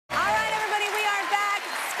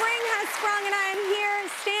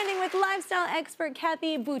with lifestyle expert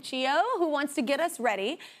Kathy Buccio, who wants to get us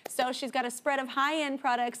ready. So she's got a spread of high-end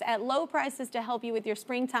products at low prices to help you with your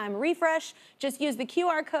springtime refresh. Just use the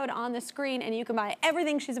QR code on the screen and you can buy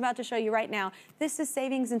everything she's about to show you right now. This is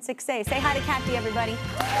Savings in 6 Days. Say hi to Kathy, everybody.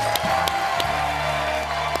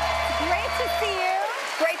 Great to see you.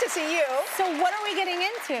 Great to see you. So what are we getting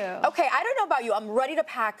into? Okay, I don't know about you. I'm ready to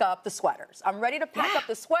pack up the sweaters. I'm ready to pack up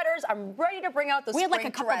the sweaters. I'm ready to bring out the spring We had like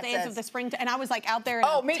a couple days of the spring, and I was like out there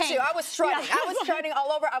in me too. I was strutting. Yeah. I was strutting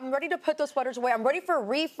all over. I'm ready to put those sweaters away. I'm ready for a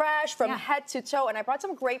refresh from head to toe, and I brought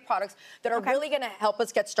some great products that are really going to help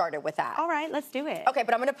us get started with that. All right, let's do it. Okay,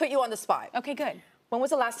 but I'm going to put you on the spot. Okay, good. When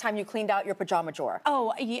was the last time you cleaned out your pajama drawer?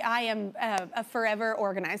 Oh, yeah, I am a forever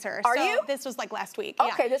organizer. Are so you? This was like last week.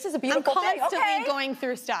 Okay, this is a beautiful I'm thing. constantly going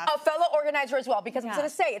through stuff. A fellow organizer as well, because I was going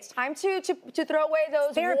to say, it's time to throw away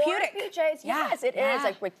those therapeutic worn PJs. Yes, it is.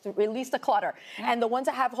 Like, release the clutter. And the ones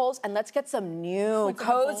that have holes, and let's get some new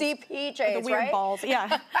cozy PJs, the weird balls.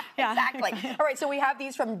 Yeah. Exactly. All right, so we have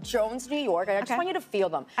these from Jones, New York, and I just want you to feel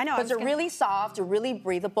them. I know. Because they're really soft, they're really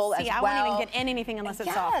breathable as well. I won't even get in anything unless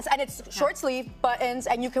it's soft. Yes, and it's short sleeve buttons,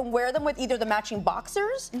 and you can wear them with either the matching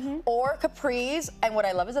boxers or capris. And what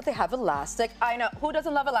I love is that they have elastic. I know, who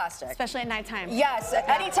doesn't love elastic? Especially at nighttime. Yes,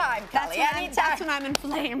 anytime, Kelly, anytime. That's when I'm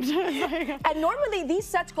inflamed. And normally these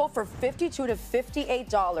sets go for $52 to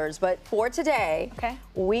 $58, but for today,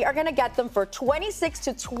 we are gonna get them for $26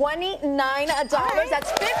 to $29. That's 50%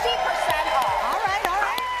 off. All right.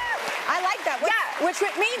 I like that. Which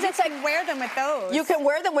means it's like wear them with those. You can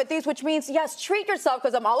wear them with these, which means, yes, treat yourself,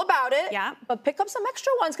 because I'm all about it. Yeah. But pick up some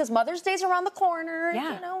extra ones, because Mother's Day's around the corner.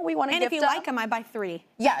 Yeah. You know, we want to gift And if you like them, I buy 3.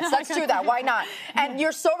 Yes, let's do that. Why not? And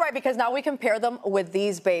you're so right, because now we can pair them with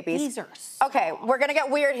these babies. These are so okay, we're going to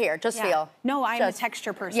get weird here. Just feel. No, I'm a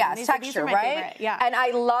texture person. Yes, texture, my right? favorite. Yeah. And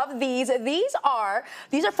I love these. These are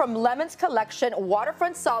from Lemon's collection,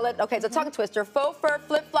 waterfront solid. Okay, it's a tongue twister. Faux fur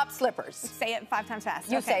flip-flop slippers. Say it 5 times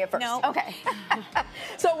fast. You say it first. No. Okay.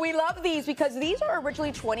 So we love these because these are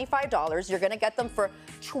originally $25. You're going to get them for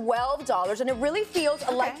 $12, and it really feels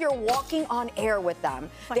like you're walking on air with them.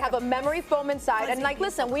 They have a memory foam inside, and like,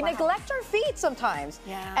 listen, we neglect our feet sometimes.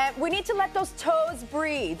 Yeah. And we need to let those toes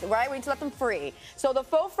breathe, right? We need to let them free. So the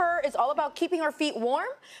faux fur is all about keeping our feet warm,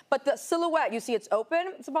 but the silhouette, you see it's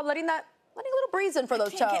open. It's about letting a little breeze in for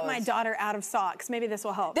those toes. I can't get my daughter out of socks. Maybe this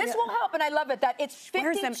will help. This will help, and I love it that it's 52.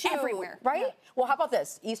 Wears them everywhere. Right? Yeah. Well, how about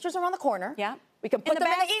this? Easter's around the corner. Yeah. We can put them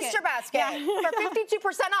in the Easter basket Yeah. for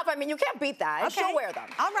 52% off. I mean, you can't beat that. Okay. She'll wear them.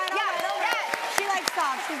 All right. She likes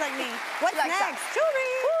socks. She's like me. What's next? Socks.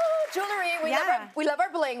 Jewelry. We love our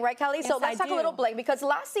bling, right, Kelly? Yes, so let's talk a little bling, because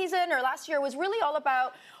last year was really all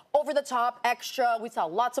about over the top, extra. We saw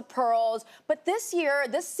lots of pearls. But this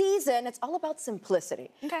season, it's all about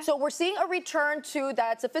simplicity. Okay. So we're seeing a return to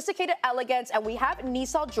that sophisticated elegance, and we have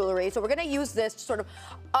Nissan jewelry. So we're going to use this to sort of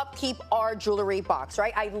upkeep our jewelry box,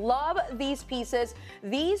 right? I love these pieces.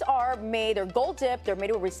 These are made, they're gold dipped. They're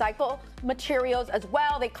made with recycled materials as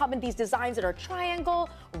well. They come in these designs that are triangle,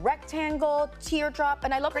 rectangle, teardrop.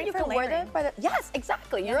 And I love that you can wear them by the... Yes,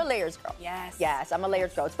 exactly. You're a layers girl. Yes. Yes, I'm a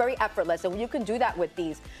layers girl. It's very effortless, and you can do that with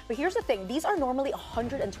these. But here's the thing, these are normally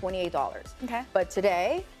 $128. Okay. But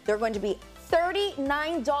today, they're going to be $39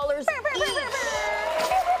 each. I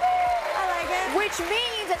like it. Which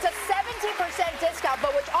means it's a 70% discount,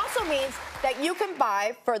 but which also means that you can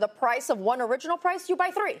buy, for the price of one original price, you buy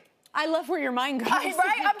 3. I love where your mind goes. Right?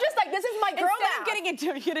 I'm just like, this is my girl Instead math. of getting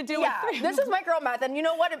you to do it. This is my girl math, and you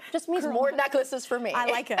know what? It just means more necklaces for me. I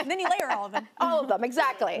like it. And then you layer all of them. All of them,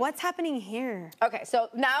 exactly. What's happening here? Okay, so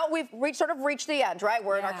now we've sort of reached the end, right?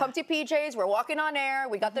 We're in our comfy PJs, we're walking on air,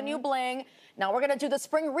 we got the new bling. Now we're gonna do the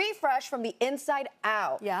spring refresh from the inside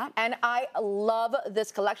out. Yeah. And I love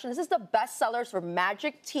this collection. This is the best sellers for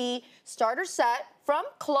Magic Tea starter set from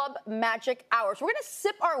Club Magic Hour. So we're gonna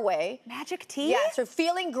sip our way. Magic tea? Yeah, so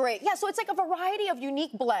feeling great. Yeah, so it's like a variety of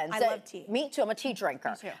unique blends. I love tea. Me too, I'm a tea drinker.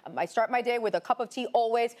 Me too. I start my day with a cup of tea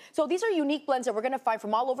always. So these are unique blends that we're gonna find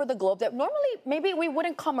from all over the globe that normally maybe we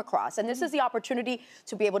wouldn't come across. And this is the opportunity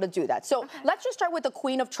to be able to do that. So let's just start with the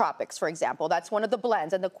Queen of Tropics, for example. That's one of the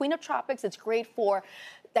blends. And the Queen of Tropics, it's great for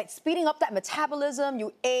that speeding up that metabolism.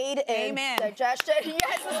 You aid in digestion.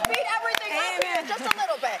 Yes, speed everything up here just a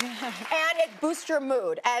little bit. And it boosts your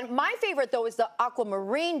mood. And my favorite, though, is the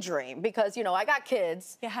Aquamarine Dream, because, you know, I got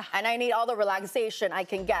kids. Yeah. And I need all the relaxation I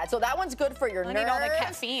can get. So that one's good for your nerves. I need all the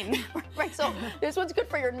caffeine. Right, so this one's good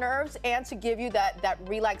for your nerves and to give you that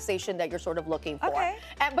relaxation that you're sort of looking for. Okay.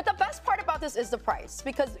 But the best part about this is the price,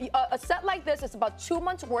 because a set like this is about 2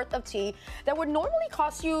 months worth of tea that would normally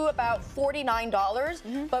cost you about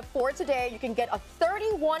 $49. But for today, you can get a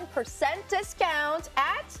 31% discount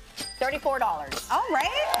at $34. All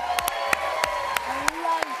right. I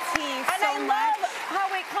love tea and I love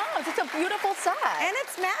how it comes. It's a beautiful set. And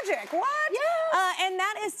it's magic. What? Yeah. And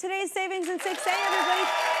that is today's savings in 6A, everybody.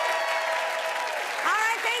 All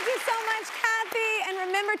right, thank you so much, Kathy. And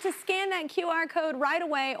remember to scan that QR code right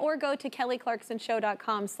away or go to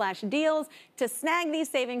kellyclarksonshow.com/deals to snag these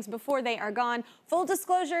savings before they are gone. Full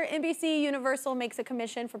disclosure, NBC Universal makes a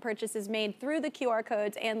commission for purchases made through the QR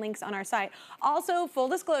codes and links on our site. Also, full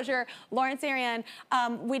disclosure, Lawrence Ariane,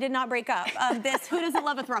 we did not break up. Who doesn't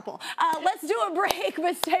love a throuple? Let's do a break,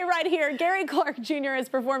 but stay right here. Gary Clark Jr. is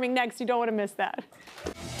performing next. You don't want to miss that.